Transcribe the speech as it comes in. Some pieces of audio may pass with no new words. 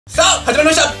さあ始まり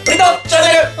ました、プリッとチャンネ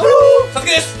ル。サス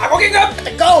ケです。あごキングゴ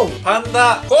ーパン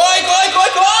ダ怖い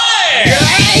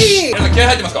皆さん気合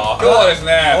入ってますか？今日はです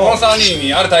ね、この3人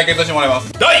にある対決をしてもらいま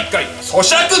す。第1回咀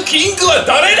嚼キングは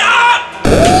誰だ。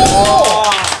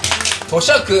咀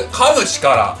嚼噛む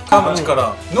力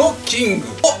のキング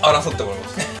を争ってもらいま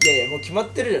す。いやいや、もう決まっ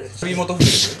てるじゃないですか。首元吹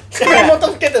けてる。首元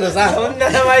吹けてるさ、そんな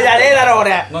名前じゃねえだろ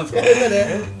俺。なんですか？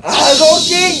あご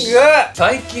キング。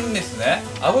最近ですね、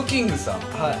あごキングさん、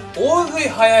大食い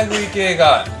早食い系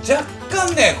が若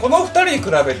干ね、この2人に比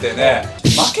べてね、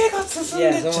負けが進んで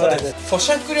っちゃって、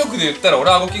咀嚼力で言ったら俺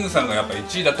はあごキングさんがやっぱ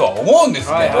1位だとは思うんです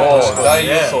けど、大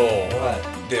予想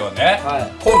ではね、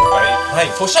今回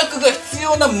咀嚼が必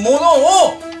要なもの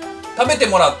を食べて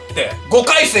もらって5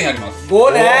回戦やります。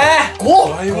5ね。5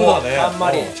だね。あん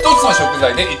まり1つの食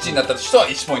材で1位になった人は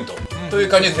1ポイントという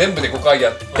感じで全部で5回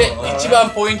やって、一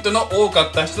番ポイントの多か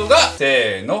った人が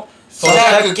せーの咀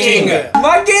嚼キング。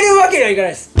負けるわけにはいかな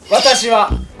いです。私は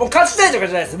もう勝ちたいとか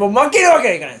じゃないです。もう負けるわけ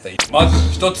にはいかないです。まず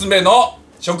1つ目の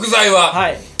食材は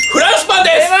フランスパン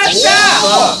です。出ました。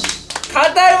硬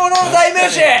いものの代名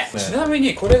詞。ちなみ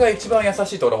にこれが一番優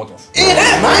しいと俺は思ってます。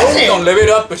マジ？どんどんレベ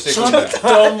ルアップしていくんで。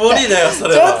無理だよそ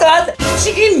れは。ちょっと待って。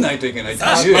ちぎんないといけないっていう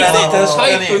タ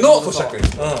イプの咀嚼で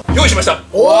す。用意しました。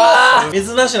おわ、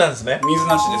水なしなんですね。水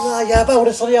なしです。うわ、やばい、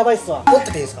俺それやばいっすわ。持って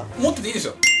ていいですか？持ってていいです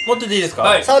よ。持ってていいですか？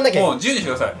はい。触んなきゃいい。もう自由にし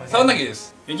てください。触んなきゃいいで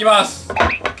す。いきます。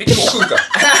結局置くんか。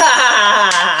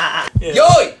用意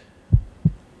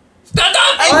スター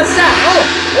ト。よっしゃ。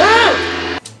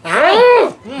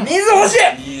水欲し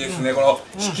い。いいですね、この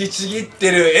引きちぎって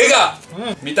る絵が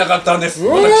見たかったんです。私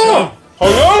は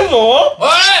早いぞ。お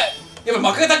い、やっ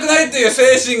ぱ負けたくないっていう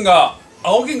精神が。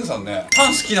あごキングさんね、パ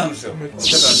ン好きなんですよ。だから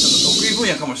ちょっと得意分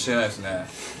野かもしれないですね。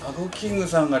あごキング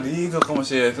さんがリードかも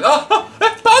しれないです。パンダ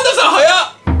さん早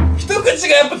っ。一口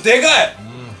がやっぱでかい。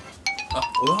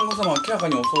お団子様は明らか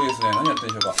に遅いですね。何やって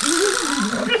るんでしょうか。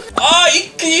一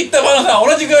気にいった。パンダさん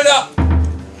同じぐらいだ。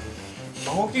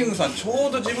あごキングさんちょ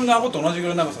うど自分の顎と同じぐ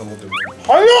らいの長さが持ってる。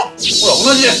早っ。ほら同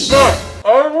じです。パ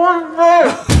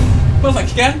ンダさん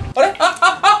危険？あれ？行く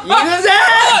ぜ。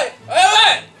やば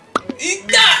い。いっ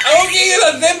た。あごキング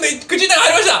さん全部口の中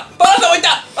入りました。パンダさんもいっ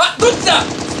た。どっちだ。パ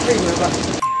ン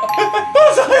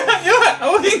ダさんやばい。あ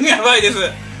ごキングやばいです。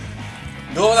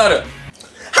どうなる？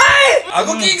あ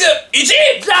ごキング1位。じ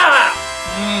ゃ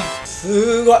あ。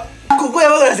すごい。ここや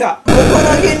ばくないですか？ここ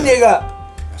の筋肉が。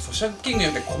咀嚼キングじ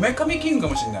ゃなくてこめかみキング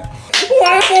かもしれない。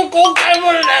俺もう今回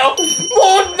無理だよ。も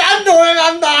うなんで俺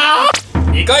なんだ。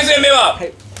2回戦目は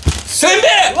せんべ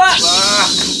い。硬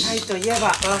いといえ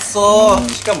ばそう。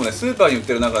しかもね、スーパーに売っ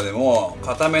てる中でも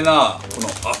固めなこの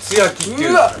厚焼きっていう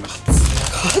のがありました。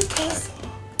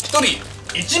1人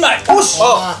1枚。よし。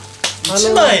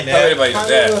1枚ね。食べればいいの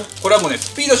で、これはもうね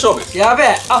スピード勝負です。やべ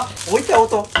え。置いた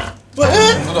音。本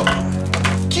当だ。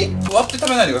割って食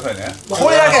べないでくださいね。こ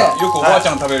れだけ。よくおばあち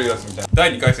ゃんが食べるやつみたいな。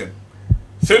第2回戦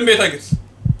せんべい対決。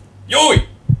用意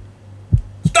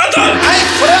スタート。これは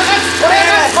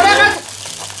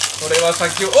これは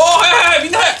先を。はいみ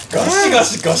んなガ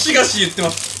シガシ言って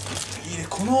ます。いいね、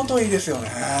この音いいですよ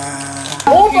ね。キ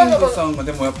ングさんが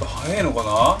でもやっぱ早いのか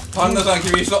な。パンダさん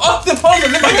厳しそう。でもパンダ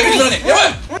全部入ってきたのにやば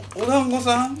い。お団子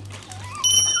さん、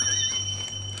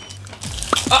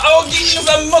あごキング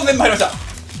さんも全部入りました。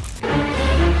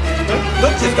どっ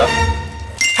ちですか？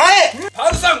パ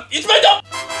ンダさん1ポイント。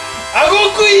あご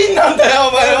クイーンなんだよ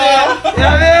お前は。や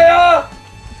め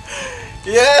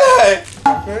よ。イエーイ。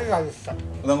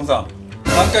お団子さん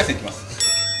3回戦いきます。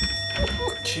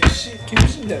厳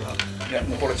しいんだよな。いや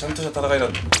もうこれちゃんとした戦いだ。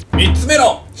3つ目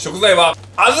の食材は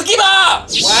小豆バー。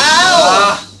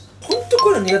ほんと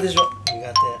こういうの苦手でしょ。苦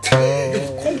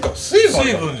今回水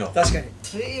分じゃん。確かに。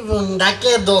手。水分だ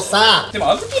けどさ。でも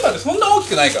小豆バーってそんな大き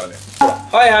くないからね。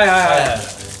はい。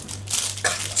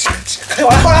ほ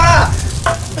ら。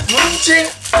文鎮。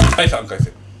はい、3回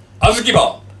戦小豆バ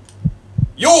ー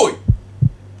用意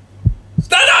ス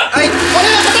タート。はい、これは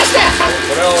果たして。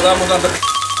これはお団子さんと開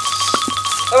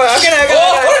けない。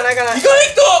意外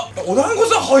とお団子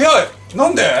さん早い。な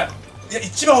んで？いや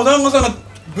一番お団子さんが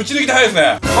ぶち抜きで早いです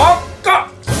ね。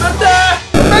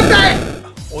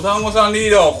お団子さんリ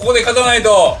ード。ここで勝たない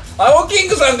と。あごキン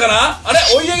グさんかな。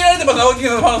追い上げられてます。あごキング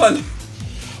さんのファンさんに。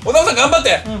お団子さん頑張っ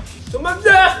て。ちょっと待って。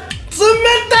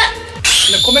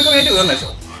こめかみ入れてくださいでしょ。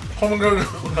このぐらい。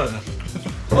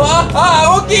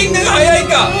あごキングが早い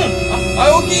か。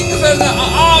あごキングさんが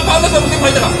パンダさんも全部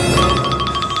入ったか。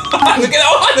抜けた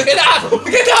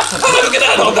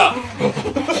と思った。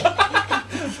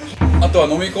あとは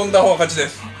飲み込んだ方が勝ちで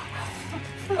す。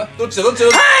どっちだ。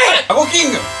あごキ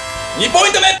ング2ポイ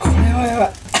ント目。これはやば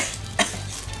い。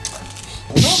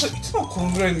お団子さんいつつもこ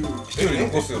のぐらいに一人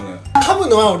残すよね。噛む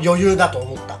のは余裕だと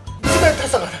思った。冷た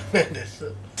さがダメです。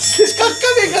しかか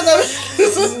めがダメで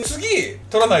す。次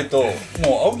取らないともう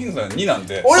青キングさん2なん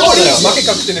で、俺も負け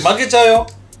確定です。負けちゃうよ。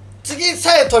次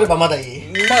さえ取ればまだいい。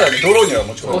まだね、ドローには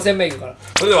もちろん。5戦目いくから。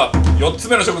それでは4つ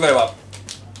目の食材は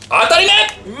当たり目。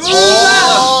う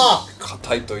わ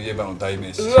硬いといえばの代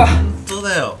名詞。うわ、本当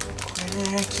だよ。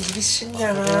厳しいんだ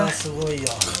よこれはな。すごいよ。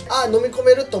あ、飲み込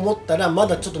めると思ったらま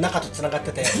だちょっと中と繋がっ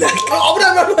てて、あ、危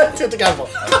ない危ないっていう時あるもん。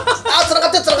あ、繋が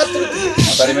ってる繋がってる。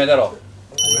当たり前だろ。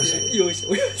用意して、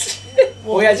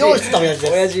もう親父用意してた親父で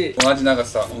す。親父。同じ長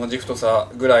さ同じ太さ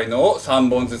ぐらいのを3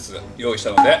本ずつ用意した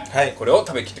ので、はいこれを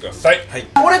食べきってください。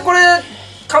俺これ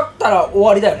勝ったら終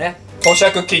わりだよね。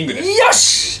咀嚼キングです。よ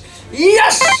し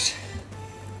よし。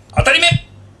当たり目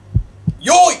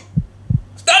用意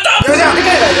スタート。よし、でか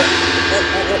いからね。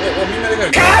おみんなでか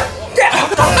い。全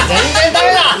然ダメ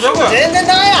だ。全然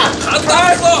ダメだ。硬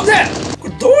そう。で、これ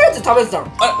どうやって食べてたの？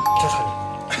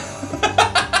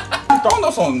パン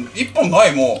ダさん1本な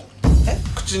いもう。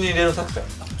口に入れる作戦。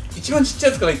一番ちっちゃ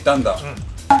いやつからいったんだ。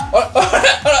あ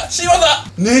ら新技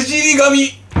ねじり紙。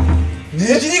ね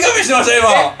じり紙してました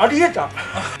今。ありえた。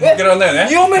負けらんないよね。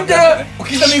読めてる。小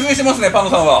刻み食いしてますねパン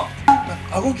ダさんは。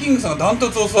アゴキングさんがダン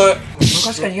トツ遅い。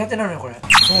昔から苦手なのよこれ。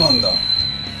そうなんだ。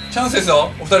チャンスです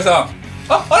よお二人さん。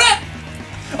あれ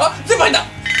全部入った。お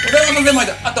大悟さん全部入っ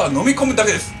た。あとは飲み込むだ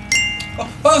けです。パ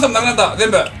ンダさんもなくなった全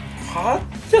部。はっ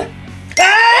て。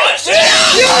終了。よ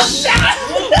っしゃ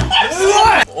すごい。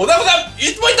お大悟さん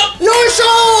1ポイント。よいしょ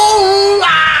ー。うわ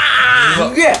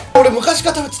すげえ。俺昔か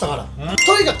ら食べてたから。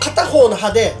とにかく片方の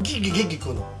歯でギギギギ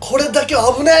食うの。これだけ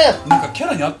は危ねなんかキャ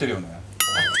ラに合ってるよね。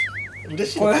え。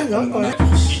嬉しいこれね。なんかね。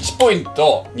 1ポイン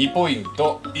ト2ポイン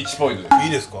ト1ポイントです。い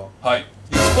いですか。はい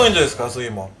1ポイントですか次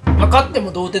も。勝って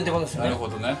も同点ってことですよなるね。ほ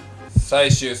どね。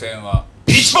最終戦は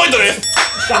1ポイントです。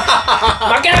負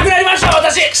けなくなりました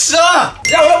私。くしゃ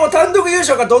じゃあ俺はもう単独優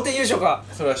勝か同点優勝か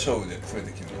それは勝負で全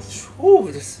て決めます。勝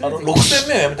負です。 6戦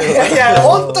目はやめてください。いや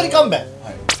本当に勘弁。は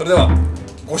い、それでは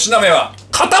5品目は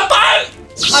肩パン。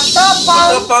肩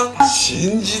パン。パン。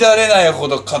信じられないほ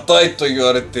ど硬いと言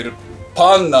われてる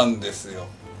パンなんですよ。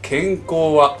健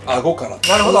康は顎から。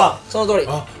なるほど、その通り。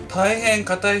あ、大変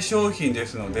硬い商品で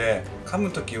すので噛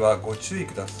むときはご注意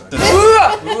ください。う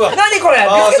わ、何これ。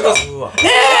あーすごビスケット。い。うわ。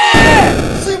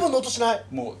水分の音しない。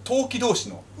もう陶器同士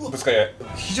のぶつかり合い。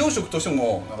非常食として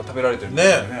もなんか食べられてるんね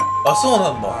ですよね。あ、そう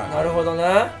なんだ。はいなるほどね。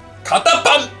肩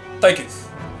パン対決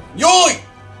用意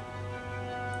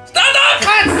スタート。何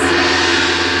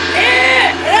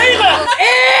こ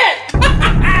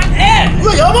れ。う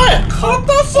わやばい。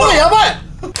硬そう。これやばい。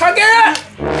かける。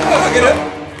かける。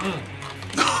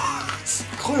すっ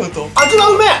ごい音。味は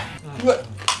うめえ。うわ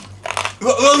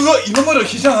今までの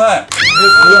火じゃない。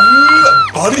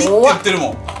バリって言ってるも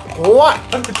ん。怖い。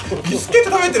ビスケッ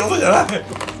ト食べてる音じゃない。わ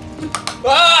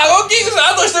あアゴキング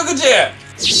さんあと一口。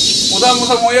お団子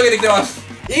さんも追い上げてきてます。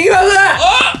いきます。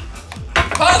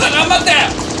おパンさん頑張って。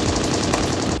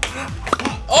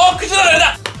お口の中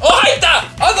だ。お入った。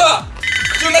あとは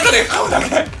口の中で噛むだ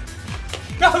け。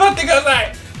頑張ってくださ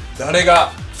い。誰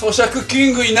が咀嚼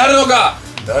キングになるのか。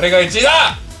誰が1位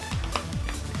だ。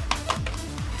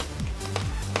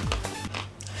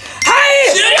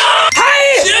終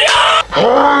了。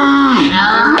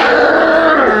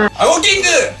アゴキング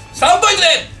3ポイントで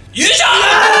優勝。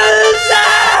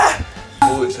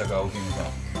どうでしたかアゴキングさ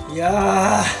ん。い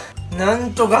やー、な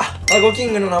んとかアゴキ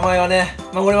ングの名前はね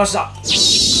守りました。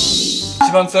一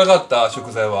番辛かった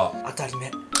食材は当たり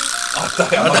目。当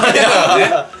たり目だ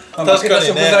ね。確かにね負けた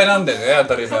食材なんでね当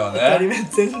たり目は当たりね。目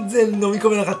全然飲み込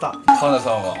めなかった。カナ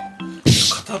さんは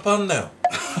肩パンだよ。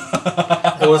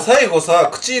俺最後さ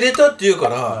口入れたって言うか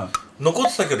ら残っ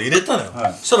てたけど入れたのよ。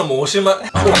そしたらもうおしまい。ず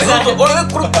っとあ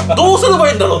れこれどうすれば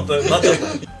いいんだろうってなっちゃった。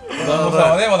カナさ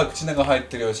んはねまだ口の中入っ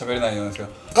てるようで喋れないようなんです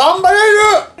けど。頑張れる。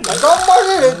ち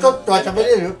ょっとは喋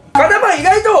れる。肩パン意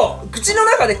外と口の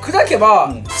中で砕け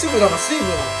ばすぐなんか水分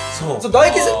そう唾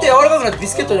液吸って柔らかくなってビ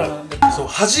スケットになる。そう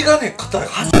端がね硬い。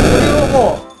それを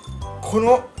もうこ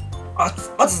の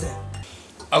圧で。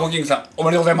アゴキングさんお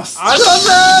めでとうございます。ありがとうご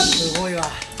ざいます。すごいわ。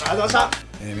ありがとうございまし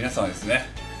た。皆さんはですね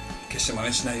決して真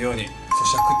似しないように。咀嚼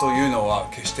というのは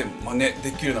決して真似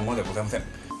できるようなものではございません。い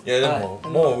やでも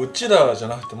もううちらじゃ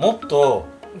なくてもっと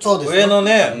そうですね。上の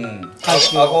ね階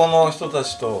級顎の人た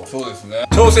ちとそうですね。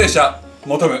挑戦者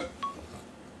求む。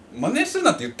真似する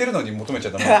なって言ってるのに求めち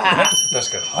ゃダメなんで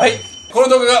すよね。確かに。はい。この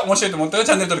動画が面白いと思ったら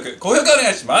チャンネル登録、高評価お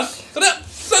願いします。それでは、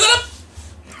さよなら。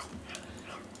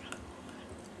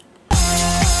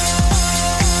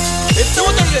ペットボ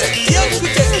トルで家を作っ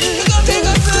て3日間生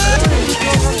活。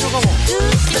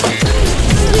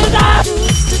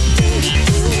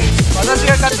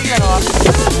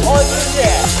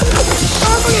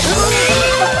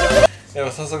やっ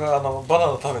ぱさすがバナ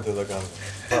ナ食べてるだけある。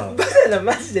バナナ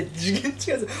マジで次元違うんです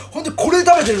よ。ほんとこれ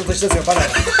食べてるのと一緒ですよ、バナナ。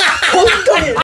ほんとに